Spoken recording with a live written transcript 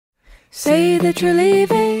Say that you're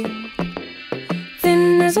leaving,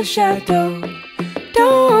 thin as a shadow.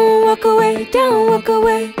 Don't walk away, don't walk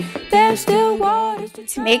away. There's still water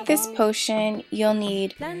To make this potion, you'll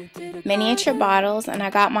need miniature bottles, and I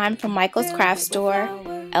got mine from Michael's craft store,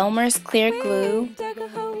 Elmer's clear glue,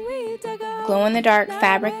 glow-in-the-dark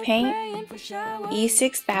fabric paint,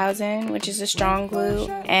 E6000, which is a strong glue,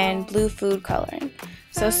 and blue food coloring.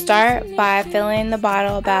 So start by filling the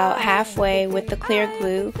bottle about halfway with the clear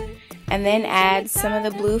glue, and then add some of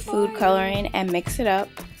the blue food coloring and mix it up.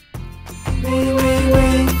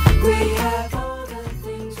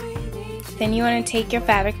 Then you want to take your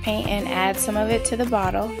fabric paint and add some of it to the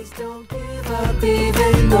bottle.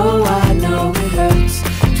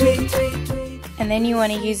 And then you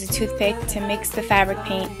want to use a toothpick to mix the fabric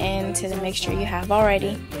paint into the mixture you have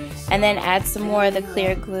already. And then add some more of the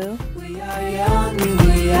clear glue.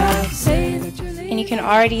 And you can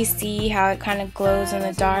already see how it kind of glows in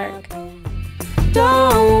the dark.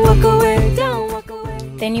 Don't walk away, don't walk away.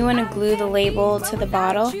 Then you want to glue the label to the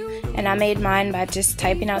bottle, and I made mine by just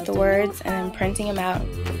typing out the words and then printing them out.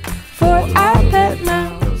 For our pet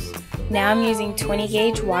mouse. Now I'm using 20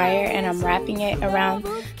 gauge wire and I'm wrapping it around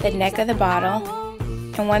the neck of the bottle.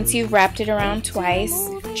 And once you've wrapped it around twice,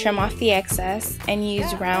 trim off the excess and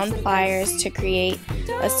use round pliers to create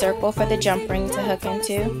a circle for the jump ring to hook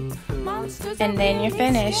into. And then you're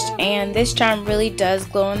finished. And this charm really does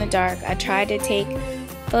glow in the dark. I tried to take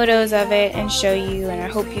photos of it and show you, and I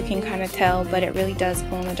hope you can kind of tell, but it really does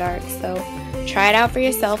glow in the dark. So try it out for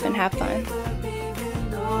yourself and have fun.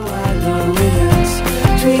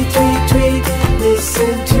 Tweet, tweet, tweet,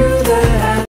 listen to the